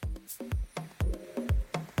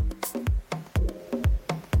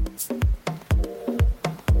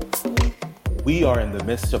We are in the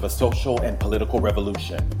midst of a social and political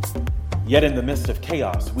revolution. Yet in the midst of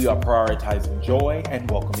chaos, we are prioritizing joy and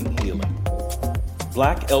welcoming healing.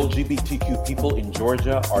 Black LGBTQ people in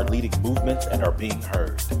Georgia are leading movements and are being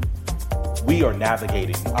heard. We are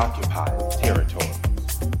navigating occupied territories.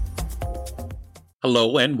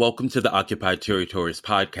 Hello and welcome to the Occupied Territories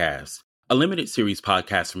podcast, a limited series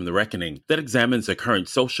podcast from The Reckoning that examines the current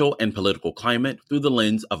social and political climate through the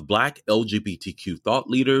lens of Black LGBTQ thought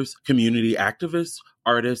leaders, community activists,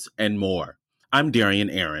 artists, and more. I'm Darian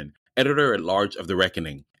Aaron, editor-at-large of The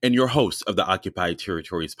Reckoning, and your host of the Occupied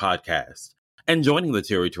Territories podcast. And joining the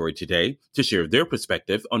territory today to share their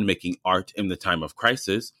perspective on making art in the time of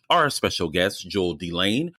crisis are our special guests Joel D.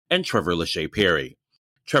 Lane and Trevor Lachey Perry.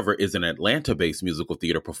 Trevor is an Atlanta-based musical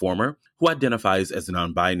theater performer who identifies as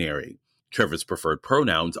non-binary. Trevor's preferred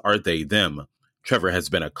pronouns are they, them. Trevor has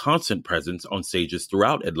been a constant presence on stages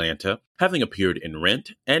throughout Atlanta, having appeared in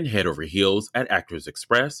Rent and Head Over Heels at Actors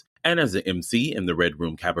Express, and as an MC in the Red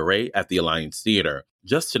Room Cabaret at the Alliance Theater,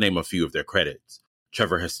 just to name a few of their credits.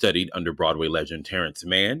 Trevor has studied under Broadway legend Terrence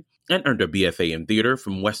Mann and earned a BFA in theater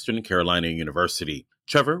from Western Carolina University.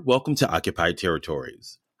 Trevor, welcome to Occupied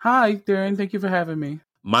Territories. Hi, Darren. Thank you for having me.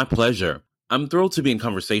 My pleasure. I'm thrilled to be in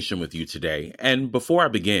conversation with you today. And before I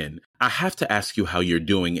begin, I have to ask you how you're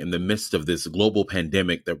doing in the midst of this global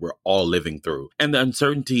pandemic that we're all living through and the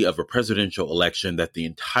uncertainty of a presidential election that the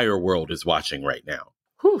entire world is watching right now.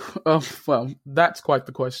 Well, that's quite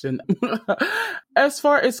the question. As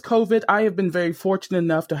far as COVID, I have been very fortunate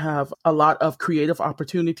enough to have a lot of creative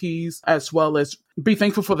opportunities, as well as be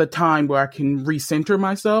thankful for the time where I can recenter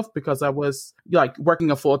myself, because I was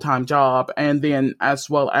working a full-time job and then as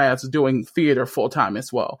well as doing theater full-time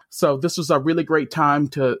as well. So this was a really great time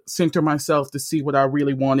to center myself, to see what I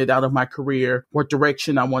really wanted out of my career, what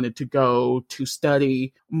direction I wanted to go, to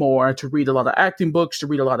study more, to read a lot of acting books, to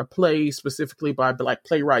read a lot of plays, specifically by Black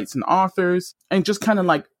playwrights and authors, and just kind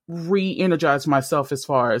of re-energize myself as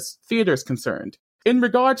far as theater is concerned. In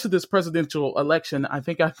regard to this presidential election, I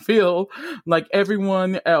think I feel like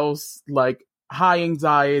everyone else, high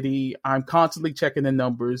anxiety. I'm constantly checking the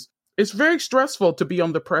numbers. It's very stressful to be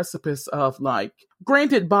on the precipice of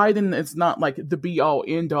granted, Biden is not the be all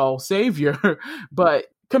end all savior, but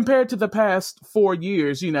compared to the past 4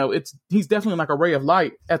 years, he's definitely a ray of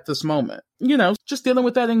light at this moment. Just dealing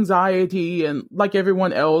with that anxiety and like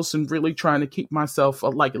everyone else, and really trying to keep myself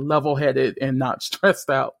level-headed and not stressed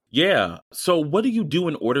out. Yeah. So what do you do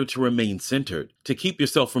in order to remain centered, to keep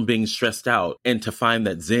yourself from being stressed out and to find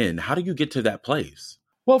that zen? How do you get to that place?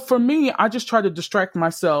 Well, for me, I just try to distract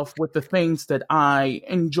myself with the things that I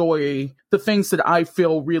enjoy, the things that I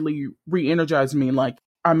feel really re-energize me. Like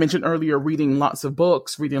I mentioned earlier, reading lots of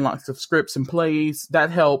books, reading lots of scripts and plays. That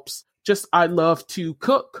helps. I love to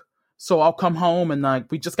cook. So I'll come home and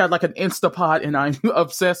we just got an Instapot, and I'm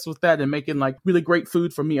obsessed with that and making really great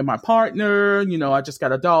food for me and my partner. I just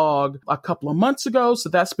got a dog a couple of months ago. So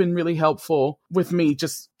that's been really helpful with me,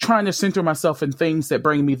 just trying to center myself in things that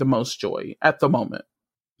bring me the most joy at the moment.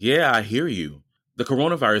 Yeah, I hear you. The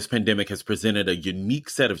coronavirus pandemic has presented a unique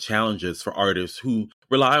set of challenges for artists who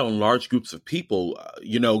rely on large groups of people,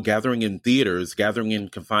 gathering in theaters, gathering in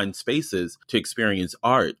confined spaces to experience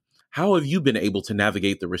art. How have you been able to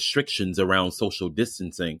navigate the restrictions around social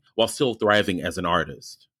distancing while still thriving as an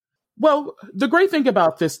artist? Well, the great thing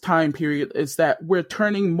about this time period is that we're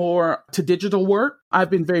turning more to digital work. I've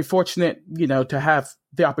been very fortunate, to have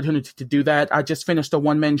the opportunity to do that. I just finished a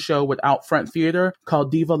one-man show with Outfront Theater called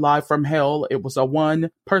Diva Live from Hell. It was a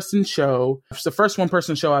one-person show. It's the first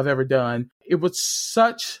one-person show I've ever done. It was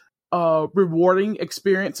such a rewarding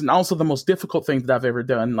experience, and also the most difficult thing that I've ever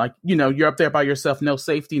done. You're up there by yourself, no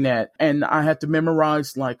safety net. And I had to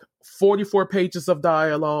memorize 44 pages of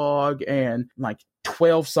dialogue and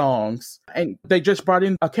 12 songs. And they just brought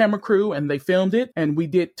in a camera crew and they filmed it. And we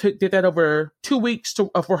did that over 2 weeks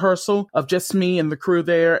of rehearsal of just me and the crew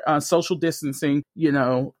there, social distancing,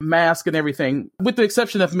 mask and everything, with the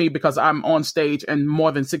exception of me because I'm on stage and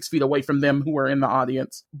more than 6 feet away from them who are in the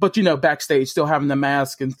audience. But, backstage, still having the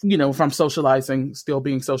mask and, if I'm socializing, still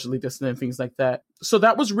being socially distant and things like that. So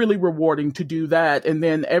that was really rewarding to do that. And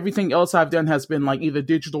then everything else I've done has been either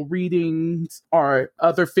digital readings or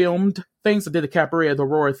other filmed things. I did a cabaret at the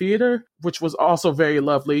Aurora Theater, which was also very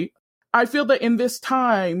lovely. I feel that in this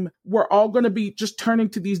time, we're all going to be just turning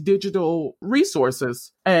to these digital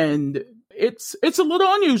resources. And it's a little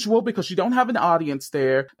unusual because you don't have an audience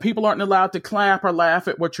there. People aren't allowed to clap or laugh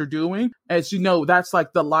at what you're doing. As you know, that's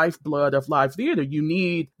the lifeblood of live theater. You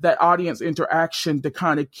need that audience interaction to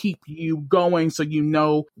kind of keep you going, so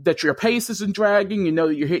that your pace isn't dragging,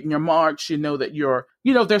 that you're hitting your marks,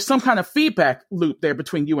 that there's some kind of feedback loop there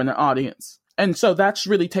between you and the audience. And so that's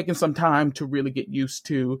really taken some time to really get used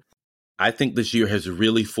to. I think this year has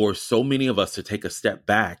really forced so many of us to take a step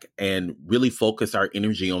back and really focus our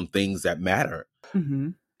energy on things that matter. Mm-hmm.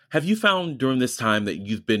 Have you found during this time that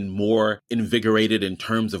you've been more invigorated in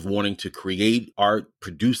terms of wanting to create art,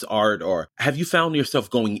 produce art, or have you found yourself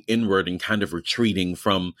going inward and kind of retreating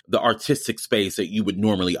from the artistic space that you would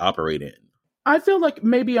normally operate in? I feel like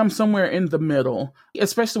maybe I'm somewhere in the middle,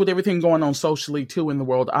 especially with everything going on socially too in the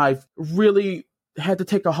world. I've really had to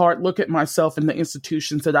take a hard look at myself and the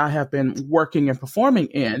institutions that I have been working and performing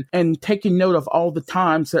in, and taking note of all the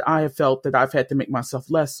times that I have felt that I've had to make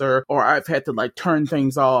myself lesser, or I've had to like turn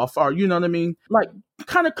things off, or you know what I mean? Like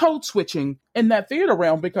kind of code switching in that theater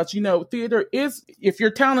realm, because, theater is, if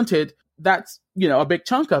you're talented, that's, a big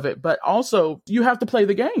chunk of it. But also you have to play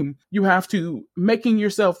the game. You have to making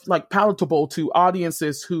yourself like palatable to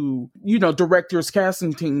audiences who, directors,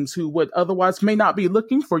 casting teams who would otherwise may not be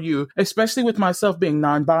looking for you, especially with myself being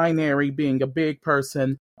non-binary, being a big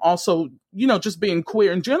person. Also, just being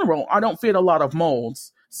queer in general, I don't fit a lot of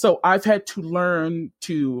molds. So I've had to learn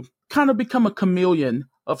to kind of become a chameleon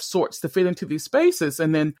of sorts to fit into these spaces.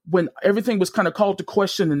 And then when everything was kind of called to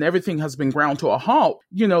question and everything has been ground to a halt,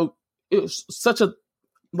 it was such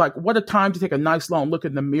what a time to take a nice long look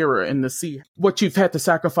in the mirror and to see what you've had to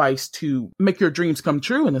sacrifice to make your dreams come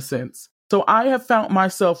true, in a sense. So I have found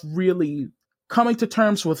myself really coming to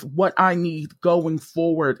terms with what I need going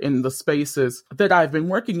forward in the spaces that I've been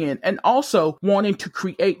working in, and also wanting to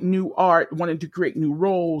create new art, wanting to create new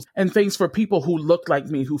roles and things for people who look like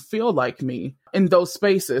me, who feel like me in those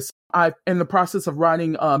spaces. I'm in the process of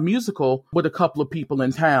writing a musical with a couple of people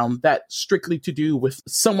in town that's strictly to do with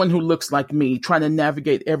someone who looks like me, trying to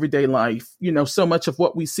navigate everyday life. So much of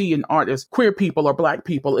what we see in art as queer people or Black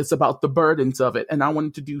people is about the burdens of it. And I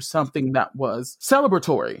wanted to do something that was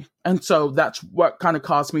celebratory. And so that's what kind of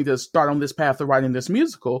caused me to start on this path of writing this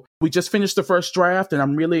musical. We just finished the first draft, and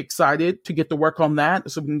I'm really excited to get to work on that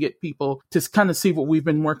so we can get people to kind of see what we've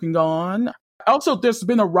been working on. Also, there's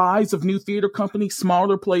been a rise of new theater companies,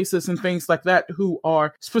 smaller places and things like that, who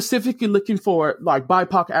are specifically looking for like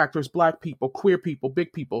BIPOC actors, Black people, queer people,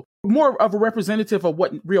 big people, more of a representative of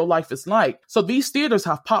what real life is like. So these theaters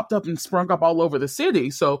have popped up and sprung up all over the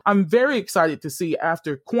city. So I'm very excited to see,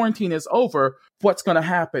 after quarantine is over, what's going to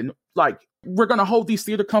happen. Like, we're going to hold these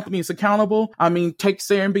theater companies accountable. I mean, take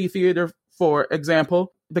Serenbe Theater, for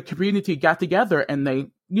example. The community got together and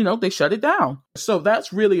they shut it down. So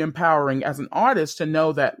that's really empowering as an artist to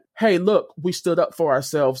know that, hey, look, we stood up for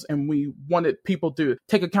ourselves and we wanted people to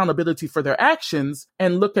take accountability for their actions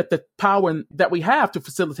and look at the power that we have to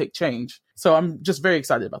facilitate change. So I'm just very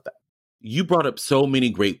excited about that. You brought up so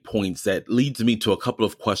many great points that leads me to a couple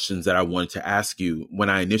of questions that I wanted to ask you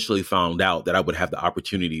when I initially found out that I would have the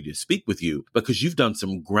opportunity to speak with you, because you've done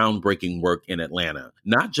some groundbreaking work in Atlanta,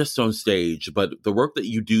 not just on stage, but the work that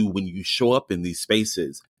you do when you show up in these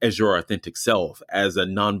spaces as your authentic self, as a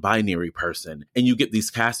non-binary person, and you get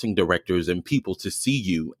these casting directors and people to see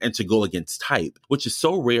you and to go against type, which is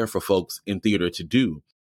so rare for folks in theater to do.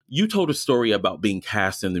 You told a story about being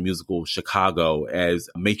cast in the musical Chicago as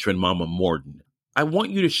matron Mama Morton. I want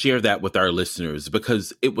you to share that with our listeners,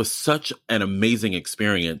 because it was such an amazing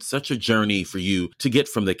experience, such a journey for you to get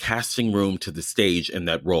from the casting room to the stage in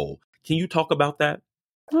that role. Can you talk about that?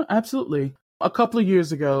 Absolutely. A couple of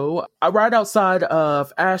years ago, right outside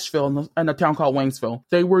of Asheville in a town called Waynesville,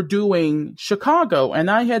 they were doing Chicago,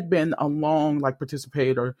 and I had been a long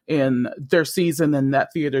participator in their season and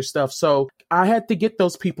that theater stuff. So I had to get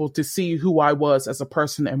those people to see who I was as a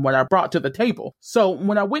person and what I brought to the table. So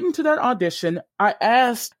when I went into that audition, I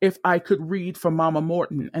asked if I could read for Mama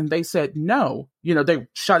Morton, and they said no. They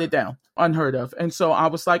shut it down. Unheard of. And so I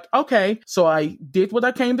was like, okay. So I did what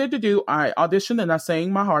I came there to do. I auditioned and I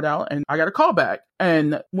sang my heart out, and I got a call back.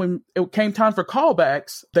 And when it came time for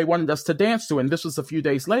callbacks, they wanted us to dance to it. And this was a few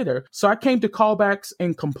days later. So I came to callbacks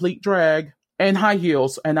in complete drag and high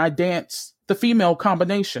heels, and I danced the female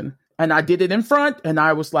combination. And I did it in front, and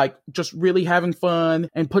I was like just really having fun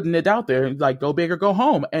and putting it out there, like go big or go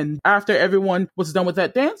home. And after everyone was done with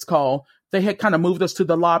that dance call, they had kind of moved us to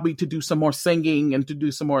the lobby to do some more singing and to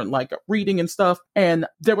do some more reading and stuff. And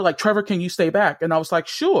they were like, Trevor, can you stay back? And I was like,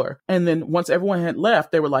 sure. And then once everyone had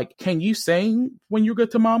left, they were like, can you sing When You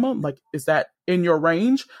Get to Mama? Like, is that in your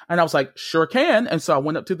range? And I was like, sure can. And so I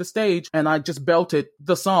went up to the stage and I just belted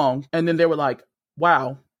the song. And then they were like,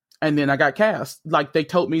 wow. And then I got cast. Like, they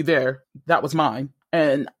told me there, that was mine.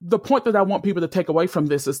 And the point that I want people to take away from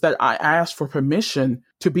this is that I asked for permission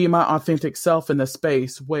to be my authentic self in a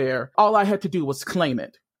space where all I had to do was claim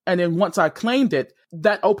it. And then once I claimed it,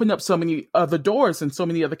 that opened up so many other doors and so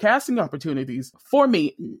many other casting opportunities for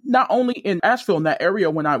me, not only in Asheville, in that area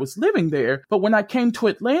when I was living there, but when I came to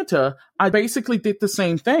Atlanta, I basically did the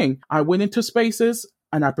same thing. I went into spaces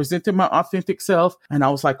and I presented my authentic self, and I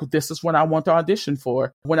was like, well, this is what I want to audition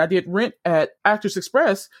for. When I did Rent at Actors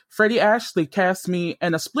Express, Freddie Ashley cast me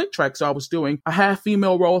in a split track, so I was doing a half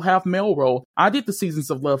female role, half male role. I did the Seasons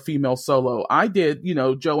of Love female solo. I did,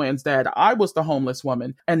 Joanne's dad. I was the homeless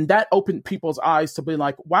woman. And that opened people's eyes to be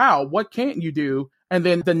like, wow, what can't you do? And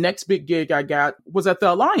then the next big gig I got was at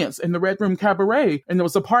the Alliance in the Red Room Cabaret. And there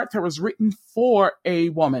was a part that was written for a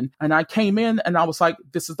woman. And I came in and I was like,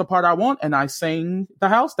 this is the part I want. And I sang the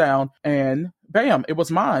house down and bam, it was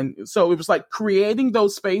mine. So it was like creating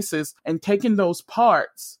those spaces and taking those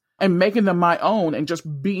parts and making them my own and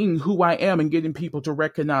just being who I am and getting people to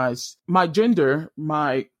recognize my gender,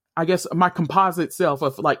 my composite self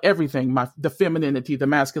of like everything, the femininity, the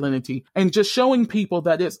masculinity, and just showing people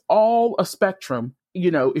that it's all a spectrum.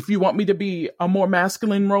 If you want me to be a more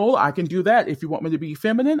masculine role, I can do that. If you want me to be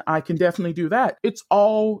feminine, I can definitely do that. It's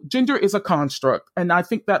all, gender is a construct. And I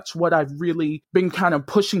think that's what I've really been kind of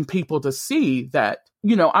pushing people to see, that,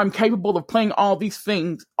 I'm capable of playing all these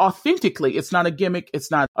things authentically. It's not a gimmick. It's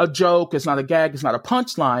not a joke. It's not a gag. It's not a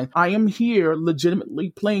punchline. I am here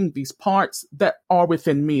legitimately playing these parts that are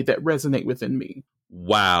within me, that resonate within me.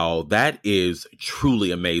 Wow, that is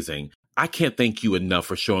truly amazing. I can't thank you enough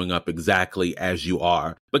for showing up exactly as you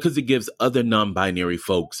are, because it gives other non-binary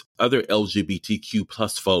folks, other LGBTQ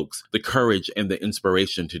plus folks, the courage and the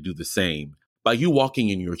inspiration to do the same. By you walking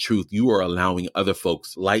in your truth, you are allowing other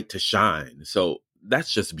folks light to shine. So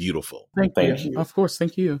that's just beautiful. Thank you. Of course,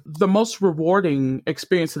 thank you. The most rewarding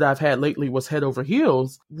experience that I've had lately was Head Over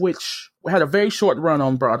Heels, which had a very short run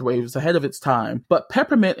on Broadway. It was ahead of its time. But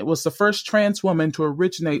Peppermint was the first trans woman to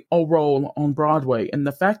originate a role on Broadway. And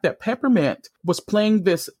the fact that Peppermint was playing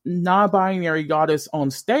this non-binary goddess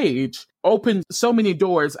on stage opened so many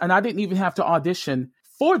doors. And I didn't even have to audition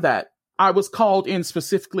for that. I was called in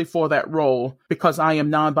specifically for that role because I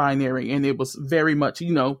am non-binary, and it was very much,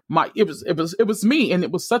 it was me, and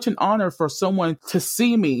it was such an honor for someone to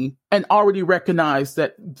see me and already recognize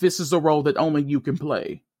that this is a role that only you can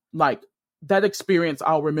play. Like, that experience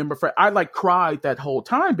I'll remember I cried that whole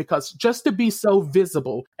time, because just to be so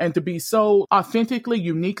visible and to be so authentically,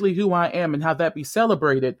 uniquely who I am and have that be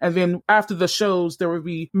celebrated. And then after the shows, there would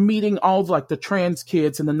be meeting all of the trans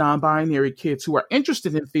kids and the non-binary kids who are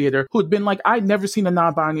interested in theater, who had been like, I'd never seen a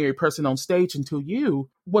non-binary person on stage until you,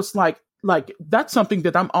 was like, that's something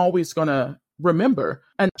that I'm always going to remember.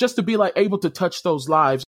 And just to be able to touch those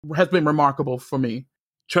lives has been remarkable for me.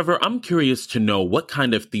 Trevor, I'm curious to know, what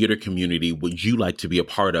kind of theater community would you like to be a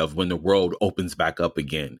part of when the world opens back up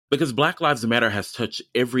again? Because Black Lives Matter has touched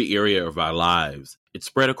every area of our lives. It's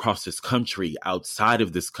spread across this country, outside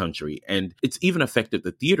of this country, and it's even affected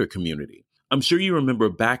the theater community. I'm sure you remember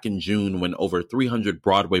back in June when over 300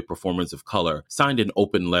 Broadway performers of color signed an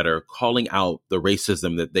open letter calling out the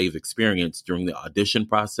racism that they've experienced during the audition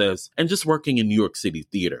process and just working in New York City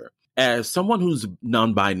theater. As someone who's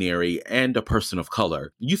non-binary and a person of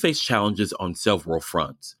color, you face challenges on several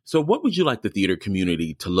fronts. So what would you like the theater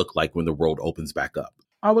community to look like when the world opens back up?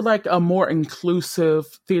 I would like a more inclusive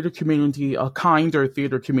theater community, a kinder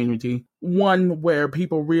theater community, one where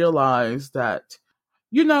people realize that,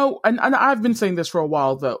 and I've been saying this for a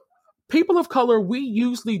while, though, people of color, we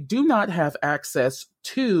usually do not have access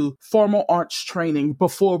to formal arts training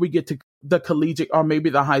before we get to the collegiate or maybe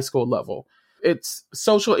the high school level. It's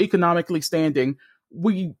social economically standing.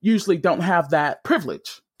 We usually don't have that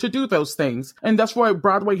privilege to do those things. And that's why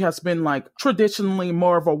Broadway has been traditionally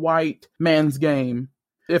more of a white man's game,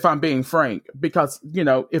 if I'm being frank, because,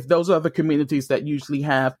 if those are the communities that usually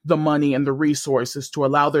have the money and the resources to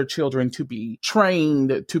allow their children to be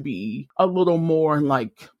trained, to be a little more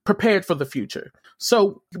prepared for the future.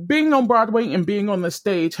 So being on Broadway and being on the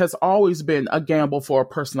stage has always been a gamble for a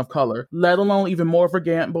person of color, let alone even more of a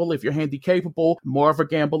gamble if you're handy-capable, more of a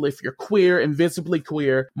gamble if you're queer, invisibly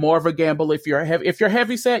queer, more of a gamble if you're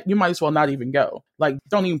heavy set, you might as well not even go.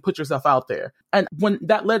 Don't even put yourself out there. And when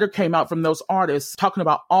that letter came out from those artists talking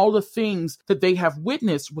about all the things that they have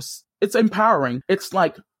witnessed, it's empowering. It's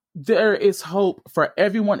there is hope for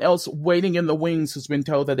everyone else waiting in the wings who's been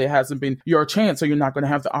told that it hasn't been your chance or you're not going to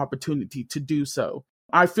have the opportunity to do so.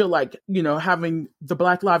 I feel having the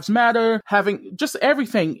Black Lives Matter, having just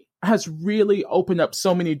everything has really opened up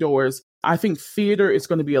so many doors. I think theater is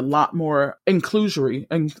going to be a lot more inclusory,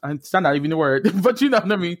 and it's not even the word, but you know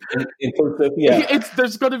what I mean? Inclusive, yeah.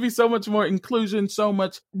 There's going to be so much more inclusion, so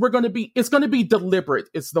much, it's going to be deliberate,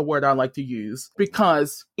 is the word I like to use.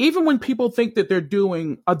 Because even when people think that they're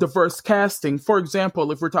doing a diverse casting, for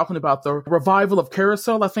example, if we're talking about the revival of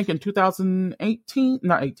Carousel, I think in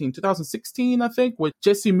 2016, I think, with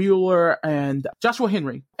Jesse Mueller and Joshua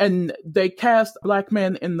Henry. And they cast Black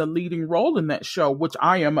men in the leading role in that show, which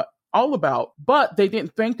I am all about, but they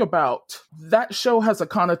didn't think about that show has a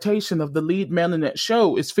connotation of the lead man in that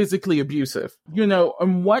show is physically abusive, you know,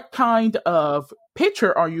 and what kind of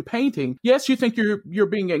picture are you painting? Yes, you think you're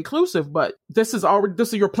being inclusive, but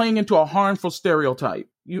you're playing into a harmful stereotype.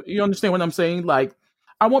 You understand what I'm saying? Like,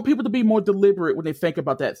 I want people to be more deliberate when they think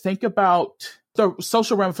about that. Think about the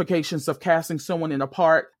social ramifications of casting someone in a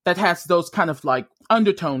part that has those kind of like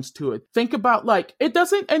undertones to it. Think about like,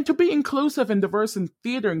 and to be inclusive and diverse in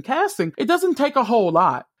theater and casting, it doesn't take a whole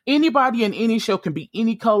lot. Anybody in any show can be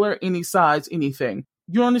any color, any size, anything.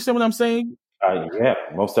 You understand what I'm saying? Yeah,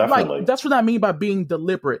 most definitely. Like, that's what I mean by being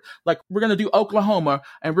deliberate. Like, we're going to do Oklahoma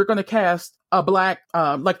and we're going to cast a Black,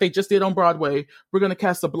 like they just did on Broadway. We're going to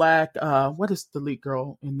cast a Black, what is the lead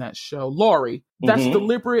girl in that show? Laurie. That's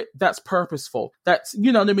deliberate. That's purposeful. That's,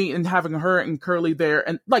 you know what I mean? And having her and Curly there.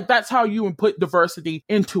 And like, that's how you put diversity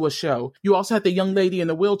into a show. You also had the young lady in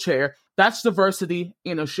the wheelchair. That's diversity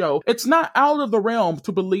in a show. It's not out of the realm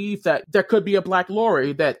to believe that there could be a Black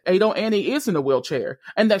Laurie, that Ado Annie is in a wheelchair,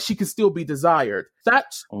 and that she can still be desired.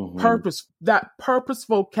 That's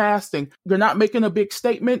purposeful casting. You're not making a big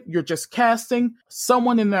statement. You're just casting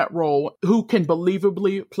someone in that role who can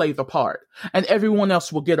believably play the part, and everyone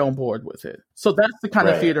else will get on board with it. So that's the kind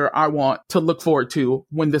of theater I want to look forward to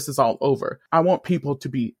when this is all over. I want people to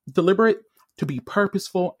be deliberate, to be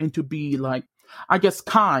purposeful, and to be like, I guess,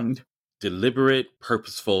 kind. Deliberate,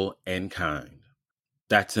 purposeful, and kind.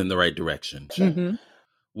 That's in the right direction. Mm-hmm.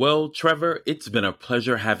 Well, Trevor, it's been a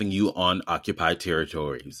pleasure having you on Occupied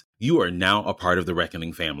Territories. You are now a part of the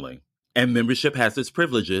Reckoning family. And membership has its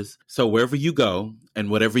privileges, so wherever you go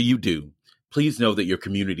and whatever you do, please know that your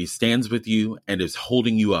community stands with you and is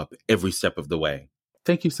holding you up every step of the way.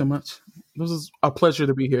 Thank you so much. It was a pleasure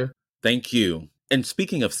to be here. Thank you. And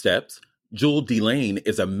speaking of steps, Jewel Delane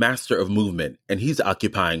is a master of movement, and he's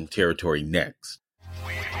occupying territory next.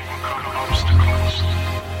 We overcome obstacles.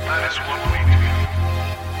 That is what we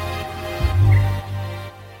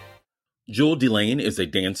do. Jewel Delane is a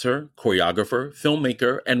dancer, choreographer,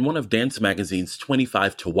 filmmaker, and one of Dance Magazine's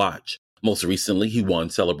 25 to Watch. Most recently, he won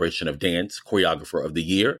Celebration of Dance Choreographer of the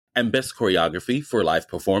Year and Best Choreography for Live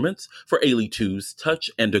Performance for Ailey 2's Touch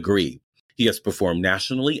and Agree. He has performed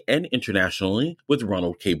nationally and internationally with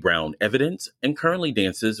Ronald K. Brown Evidence and currently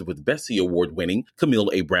dances with Bessie Award-winning Camille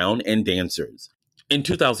A. Brown and Dancers. In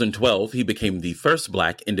 2012, he became the first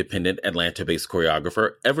Black independent Atlanta-based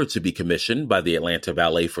choreographer ever to be commissioned by the Atlanta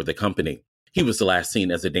Ballet for the company. He was last seen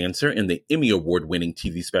as a dancer in the Emmy Award-winning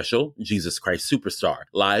TV special Jesus Christ Superstar,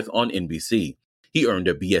 live on NBC. He earned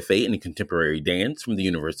a BFA in Contemporary Dance from the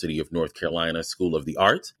University of North Carolina School of the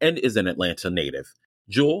Arts and is an Atlanta native.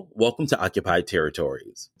 Jewel, welcome to Occupied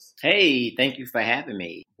Territories. Hey, thank you for having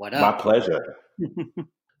me. What up? My pleasure.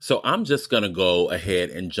 So I'm just going to go ahead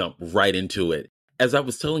and jump right into it. As I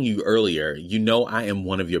was telling you earlier, you know I am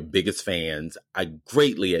one of your biggest fans. I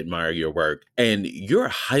greatly admire your work, and you're a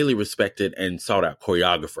highly respected and sought out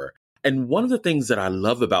choreographer. And one of the things that I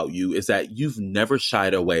love about you is that you've never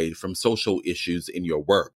shied away from social issues in your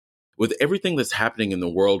work. With everything that's happening in the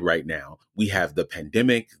world right now, we have the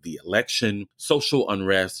pandemic, the election, social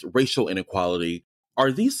unrest, racial inequality.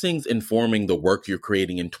 Are these things informing the work you're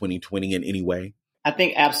creating in 2020 in any way? I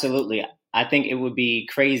think absolutely. I think it would be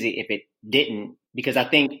crazy if it didn't, because I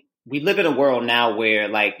think we live in a world now where,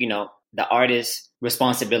 like, you know, the artist's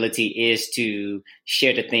responsibility is to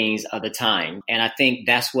share the things of the time. And I think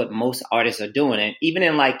that's what most artists are doing. And even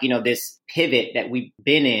in, like, you know, this pivot that we've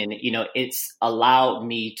been in, you know, it's allowed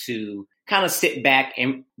me to kind of sit back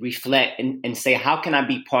and reflect and say, how can I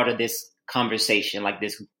be part of this conversation, like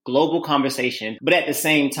this global conversation? But at the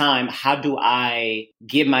same time, how do I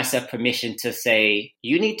give myself permission to say,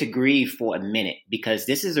 you need to grieve for a minute, because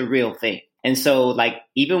this is a real thing. And so, like,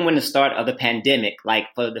 even when the start of the pandemic, like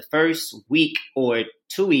for the first week or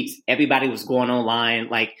 2 weeks, everybody was going online,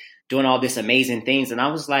 like doing all this amazing things. And I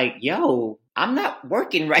was like, yo, I'm not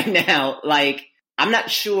working right now. Like, I'm not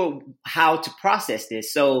sure how to process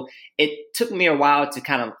this. So it took me a while to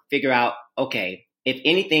kind of figure out, okay, if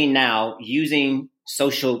anything now, using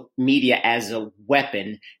social media as a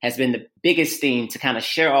weapon has been the biggest thing to kind of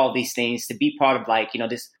share all these things, to be part of, like, you know,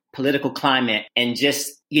 this political climate. And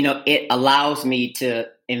just, you know, it allows me to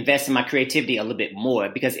invest in my creativity a little bit more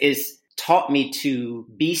because it's taught me to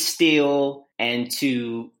be still and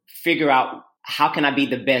to figure out how can I be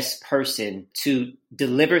the best person to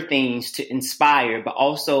deliver things, to inspire, but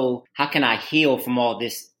also how can I heal from all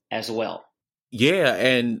this as well? Yeah.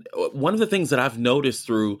 And one of the things that I've noticed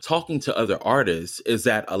through talking to other artists is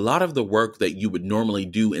that a lot of the work that you would normally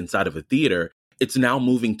do inside of a theater, it's now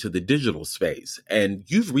moving to the digital space. And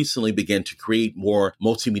you've recently begun to create more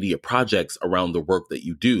multimedia projects around the work that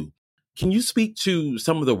you do. Can you speak to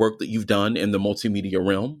some of the work that you've done in the multimedia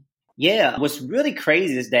realm? Yeah. What's really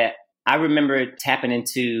crazy is that I remember tapping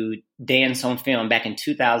into dance on film back in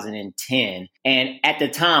 2010. And at the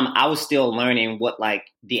time, I was still learning what like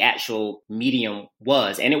the actual medium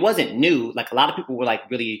was. And it wasn't new. Like a lot of people were like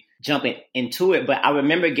really jumping into it. But I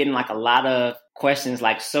remember getting like a lot of questions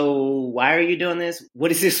like, so why are you doing this?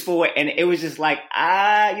 What is this for? And it was just like,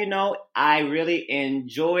 I really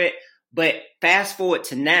enjoy it. But fast forward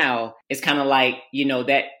to now, it's kind of like,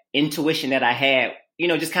 that intuition that I had,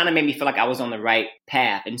 just kind of made me feel like I was on the right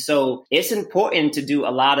path. And so it's important to do a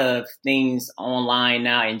lot of things online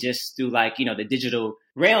now and just through like, the digital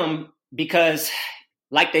realm, because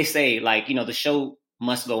like they say, like, the show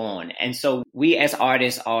must go on. And so we as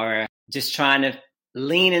artists are just trying to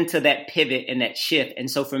lean into that pivot and that shift. And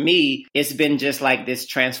so for me, it's been just like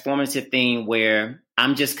this transformative thing where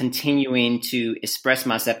I'm just continuing to express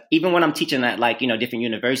myself, even when I'm teaching at like, different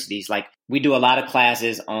universities. Like we do a lot of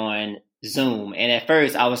classes on Zoom. And at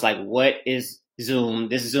first I was like, what is Zoom?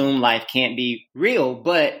 This Zoom life can't be real.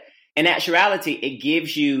 But in actuality, it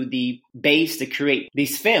gives you the base to create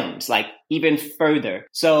these films, like even further.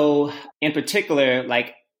 So in particular,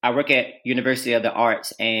 like I work at University of the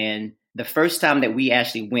Arts, and the first time that we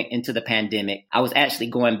actually went into the pandemic, I was actually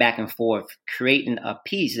going back and forth creating a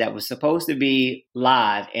piece that was supposed to be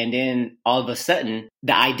live. And then all of a sudden,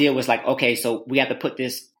 the idea was like, okay, so we have to put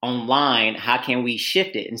this online. How can we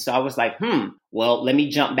shift it? And so I was like, well, let me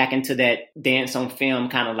jump back into that dance on film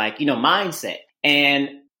kind of like, mindset. And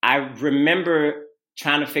I remember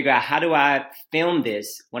trying to figure out, how do I film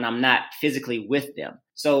this when I'm not physically with them?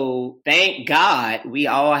 So thank God we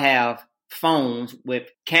all have phones with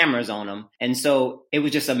cameras on them. And so it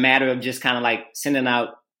was just a matter of just kind of like sending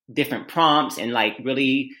out different prompts and like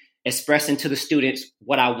really expressing to the students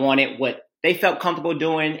what I wanted, what they felt comfortable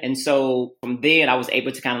doing. And so from then I was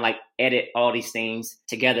able to kind of like edit all these things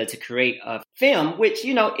together to create a film, which,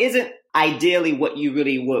 isn't ideally what you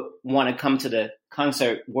really would want to come to the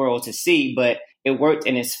concert world to see, but it worked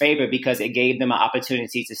in its favor because it gave them an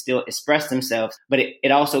opportunity to still express themselves. But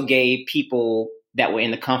it also gave people that were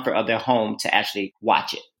in the comfort of their home to actually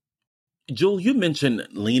watch it. Jewel, you mentioned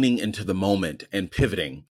leaning into the moment and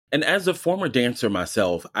pivoting. And as a former dancer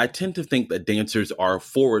myself, I tend to think that dancers are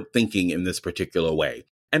forward thinking in this particular way.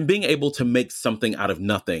 And being able to make something out of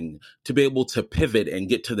nothing, to be able to pivot and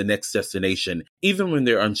get to the next destination, even when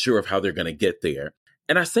they're unsure of how they're going to get there.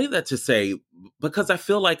 And I say that to say, because I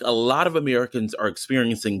feel like a lot of Americans are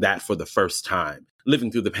experiencing that for the first time,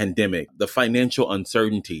 living through the pandemic, the financial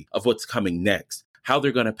uncertainty of what's coming next, how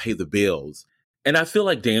they're going to pay the bills. And I feel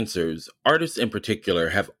like dancers, artists in particular,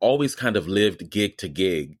 have always kind of lived gig to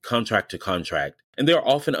gig, contract to contract, and they're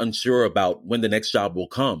often unsure about when the next job will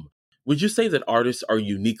come. Would you say that artists are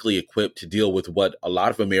uniquely equipped to deal with what a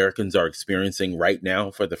lot of Americans are experiencing right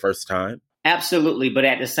now for the first time? Absolutely. But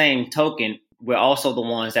at the same token, we're also the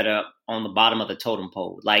ones that are on the bottom of the totem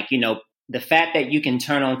pole. Like, the fact that you can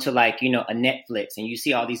turn on to like, a Netflix and you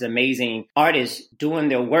see all these amazing artists doing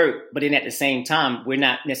their work, but then at the same time, we're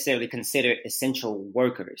not necessarily considered essential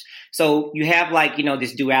workers. So you have like,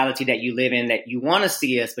 this duality that you live in, that you want to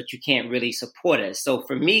see us, but you can't really support us. So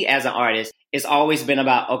for me as an artist, it's always been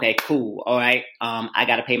about, okay, cool. All right. I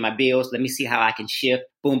got to pay my bills. Let me see how I can shift.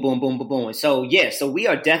 Boom, boom, boom, boom, boom. And so, so we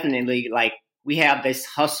are definitely like, we have this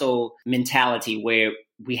hustle mentality where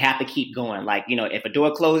we have to keep going. Like, if a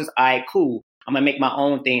door closes, all right, cool. I'm going to make my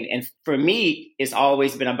own thing. And for me, it's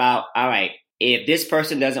always been about, all right, if this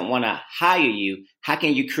person doesn't want to hire you, how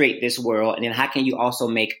can you create this world? And then how can you also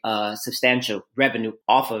make a substantial revenue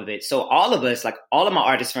off of it? So all of us, like all of my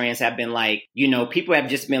artist friends have been like, people have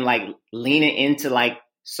just been like leaning into like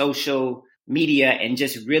social media and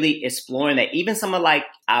just really exploring that. Even some of like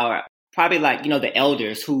our probably like, the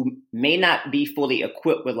elders who may not be fully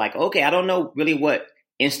equipped with like, okay, I don't know really what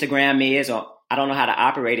Instagram is, or I don't know how to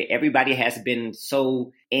operate it. Everybody has been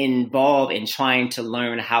so involved in trying to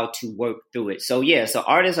learn how to work through it. So so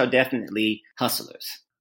artists are definitely hustlers.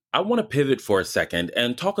 I want to pivot for a second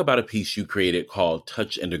and talk about a piece you created called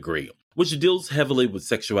Touch and Agree, which deals heavily with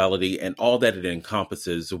sexuality and all that it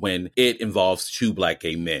encompasses when it involves two Black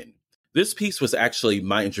gay men. This piece was actually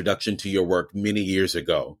my introduction to your work many years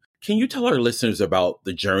ago. Can you tell our listeners about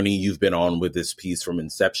the journey you've been on with this piece from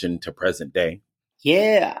inception to present day?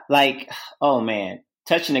 Yeah, like, oh man,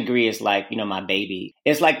 Touch and Agree is like, my baby.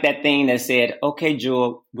 It's like that thing that said, okay,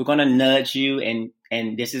 Jewel, we're going to nudge you and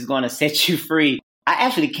this is going to set you free. I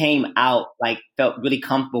actually came out, felt really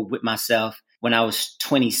comfortable with myself when I was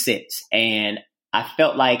 26. And I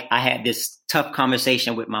felt like I had this tough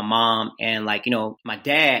conversation with my mom and my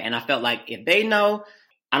dad. And I felt like if they know,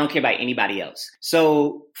 I don't care about anybody else.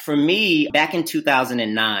 So for me, back in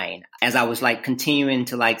 2009, as I was continuing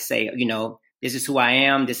to say, this is who I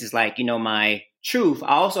am. This is my truth.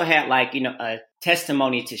 I also had a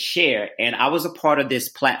testimony to share. And I was a part of this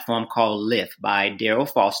platform called Lift by Daryl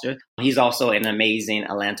Foster. He's also an amazing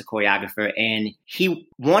Atlanta choreographer. And he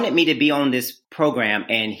wanted me to be on this program.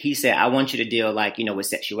 And he said, I want you to deal with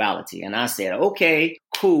sexuality. And I said, okay,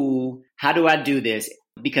 cool. How do I do this?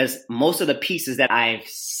 Because most of the pieces that I've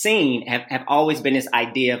seen have always been this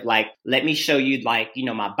idea of let me show you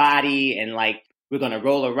my body and we're going to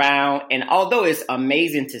roll around. And although it's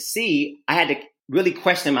amazing to see, I had to really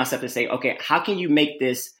question myself to say, okay, how can you make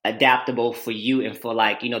this adaptable for you and for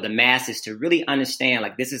the masses to really understand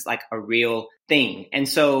this is a real thing. And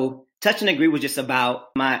so Touch and Agree was just about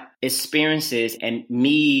my experiences and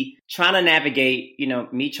me trying to navigate,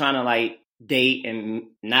 me trying to date and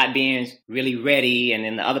not being really ready. And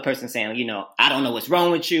then the other person saying, I don't know what's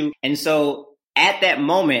wrong with you. And so at that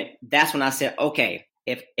moment, that's when I said, okay,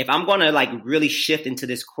 if I'm going to really shift into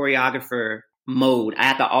this choreographer mode, I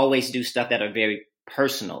have to always do stuff that are very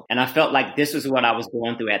personal. And I felt like this was what I was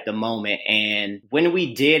going through at the moment. And when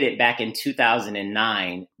we did it back in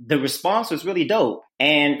 2009, the response was really dope.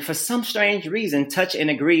 And for some strange reason, Touch and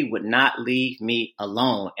Agree would not leave me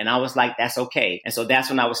alone. And I was like, that's okay. And so that's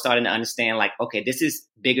when I was starting to understand okay, this is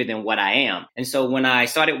bigger than what I am. And so when I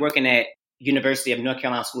started working at University of North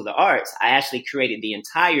Carolina School of the Arts, I actually created the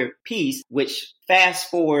entire piece, which fast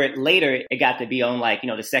forward later, it got to be on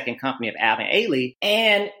the second company of Alvin Ailey.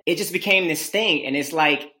 And it just became this thing. And it's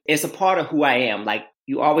it's a part of who I am.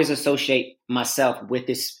 You always associate myself with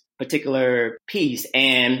this particular piece.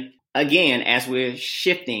 And again, as we're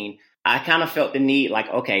shifting, I kind of felt the need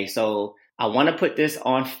okay, so I want to put this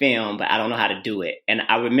on film, but I don't know how to do it. And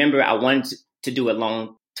I remember I wanted to do it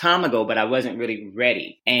long time ago, but I wasn't really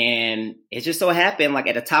ready. And it just so happened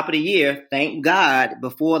at the top of the year, thank God,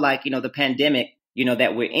 before the pandemic,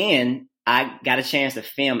 that we're in, I got a chance to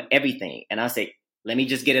film everything. And I said, let me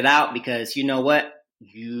just get it out because you know what?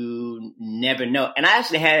 You never know. And I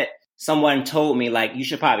actually had someone told me you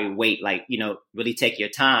should probably wait, really take your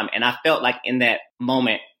time. And I felt in that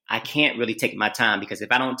moment, I can't really take my time because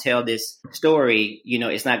if I don't tell this story,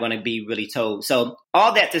 it's not going to be really told. So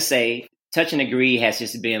all that to say, Touch and Agree has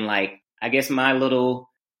just been I guess my little,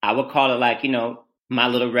 I would call it my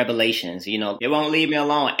little revelations, it won't leave me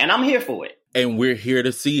alone and I'm here for it. And we're here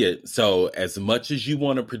to see it. So as much as you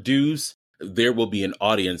want to produce, there will be an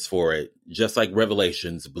audience for it, just like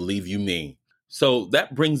Revelations, believe you me. So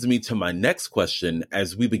that brings me to my next question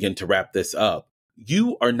as we begin to wrap this up.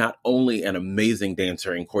 You are not only an amazing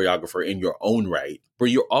dancer and choreographer in your own right, but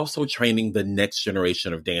you're also training the next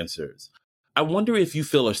generation of dancers. I wonder if you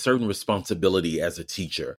feel a certain responsibility as a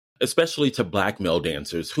teacher, especially to Black male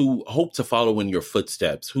dancers who hope to follow in your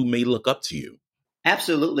footsteps, who may look up to you.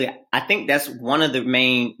 Absolutely. I think that's one of the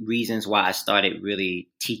main reasons why I started really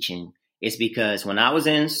teaching is because when I was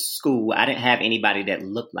in school, I didn't have anybody that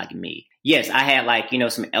looked like me. Yes, I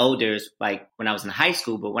had some elders when I was in high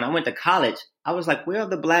school, but when I went to college, I was where are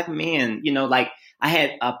the Black men? I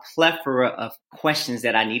had a plethora of questions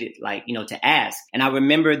that I needed, to ask. And I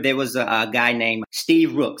remember there was a guy named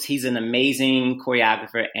Steve Rooks. He's an amazing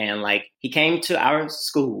choreographer. And he came to our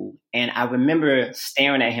school and I remember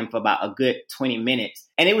staring at him for about a good 20 minutes.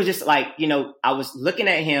 And it was just I was looking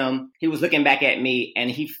at him. He was looking back at me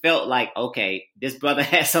and he felt okay, this brother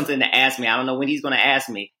has something to ask me. I don't know when he's going to ask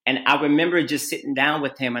me. And I remember just sitting down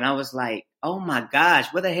with him and I was oh my gosh,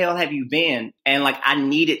 where the hell have you been? And I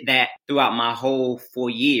needed that throughout my whole 4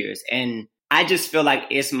 years. And I just feel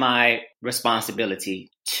it's my responsibility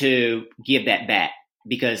to give that back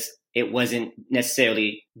because it wasn't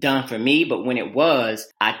necessarily done for me. But when it was,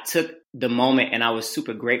 I took the moment and I was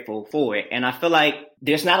super grateful for it. And I feel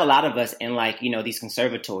there's not a lot of us in these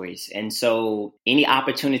conservatories. And so any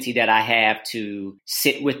opportunity that I have to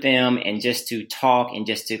sit with them and just to talk and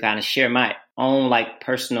just to kind of share my own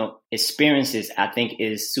personal experiences, I think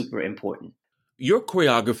is super important. Your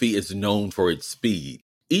choreography is known for its speed.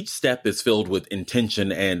 Each step is filled with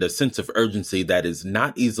intention and a sense of urgency that is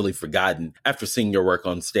not easily forgotten after seeing your work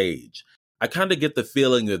on stage. I kind of get the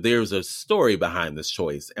feeling that there's a story behind this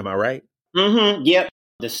choice. Am I right? Mm-hmm. Yep.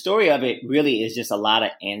 The story of it really is just a lot of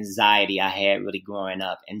anxiety I had really growing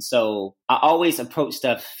up. And so I always approach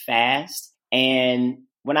stuff fast. And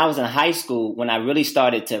when I was in high school, when I really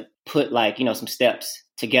started to put like, some steps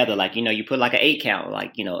together, like, you put like an 8 count,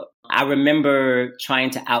 like, I remember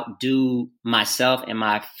trying to outdo myself and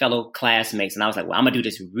my fellow classmates. And I was like, well, I'm gonna do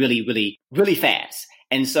this really, really, really fast.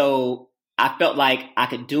 And so I felt like I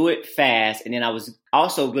could do it fast. And then I was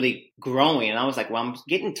also really growing. And I was like, well, I'm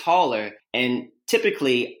getting taller. And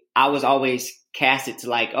typically I was always casted to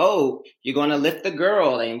like, oh, you're going to lift the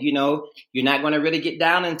girl. And, you're not going to really get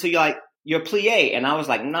down until you're like your plie. And I was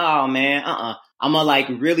like, no, man, I'm going to like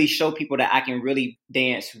really show people that I can really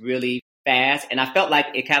dance really fast. And I felt like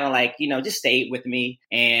it kind of like, just stayed with me.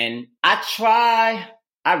 And I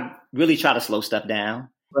really try to slow stuff down,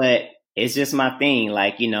 but it's just my thing,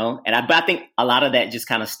 like, but I think a lot of that just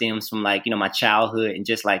kind of stems from like, my childhood and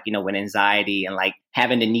just like, with anxiety and like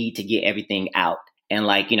having the need to get everything out and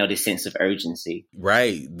like, this sense of urgency.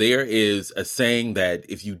 Right. There is a saying that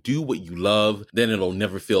if you do what you love, then it'll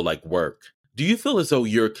never feel like work. Do you feel as though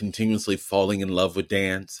you're continuously falling in love with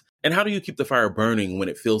dance? And how do you keep the fire burning when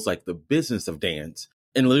it feels like the business of dance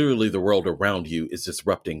and literally the world around you is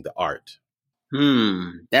disrupting the art?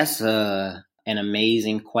 That's an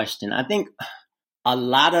amazing question. I think a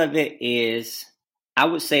lot of it is, I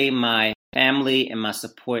would say, my family and my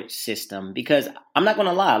support system, because I'm not going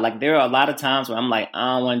to lie, like there are a lot of times where I'm like,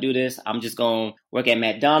 I don't want to do this. I'm just going to work at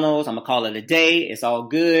McDonald's. I'm going to call it a day. It's all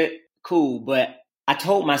good. Cool. But I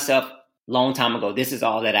told myself a long time ago, this is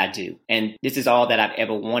all that I do. And this is all that I've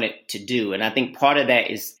ever wanted to do. And I think part of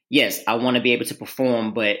that is, yes, I want to be able to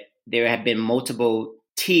perform, but there have been multiple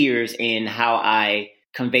tiers in how I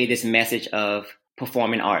convey this message of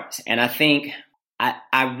performing arts. And I think,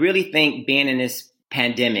 I really think being in this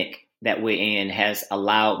pandemic that we're in has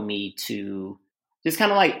allowed me to just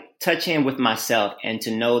kind of like touch in with myself and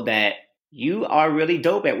to know that you are really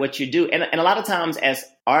dope at what you do. And a lot of times as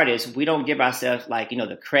artists, we don't give ourselves like,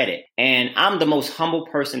 the credit. And I'm the most humble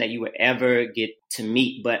person that you would ever get to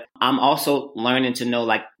meet. But I'm also learning to know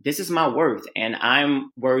like, this is my worth and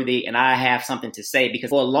I'm worthy and I have something to say,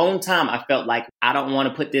 because for a long time, I felt like I don't want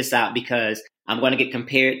to put this out because I'm going to get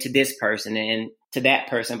compared to this person and to that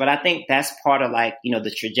person. But I think that's part of like,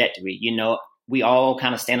 the trajectory, we all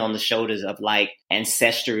kind of stand on the shoulders of like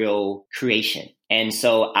ancestral creation. And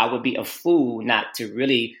so I would be a fool not to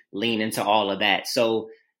really lean into all of that. So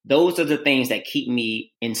those are the things that keep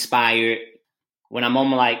me inspired when I'm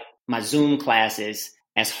on like my Zoom classes,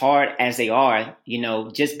 as hard as they are,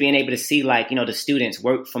 just being able to see like, the students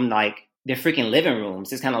work from like their freaking living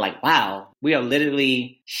rooms. It's kind of like, wow, we are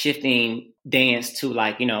literally shifting dance to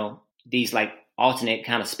like, these like alternate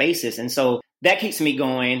kind of spaces. And so that keeps me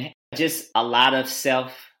going. Just a lot of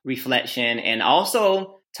self-reflection and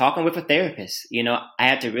also talking with a therapist. I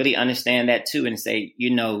had to really understand that too and say,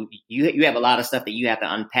 you have a lot of stuff that you have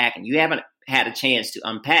to unpack and you haven't had a chance to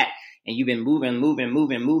unpack and you've been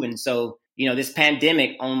moving. So, this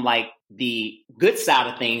pandemic on like the good side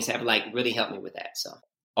of things have like really helped me with that. So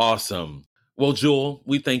awesome. Well, Jewel,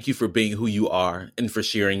 we thank you for being who you are and for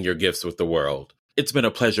sharing your gifts with the world. It's been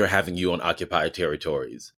a pleasure having you on Occupied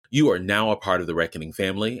Territories. You are now a part of the Reckoning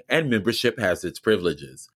family, and membership has its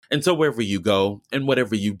privileges. And so wherever you go and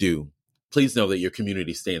whatever you do, please know that your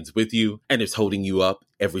community stands with you and is holding you up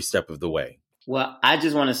every step of the way. Well, I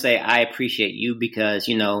just want to say I appreciate you because,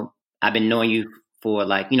 I've been knowing you for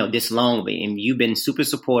like, this long, and you've been super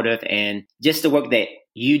supportive and just the work that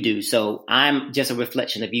you do. So I'm just a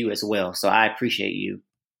reflection of you as well. So I appreciate you.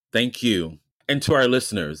 Thank you. And to our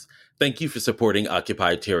listeners, thank you for supporting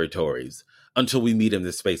Occupied Territories. Until we meet in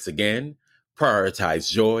this space again,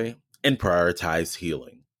 prioritize joy and prioritize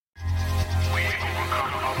healing. We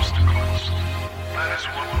overcome obstacles. That is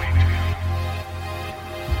what we do.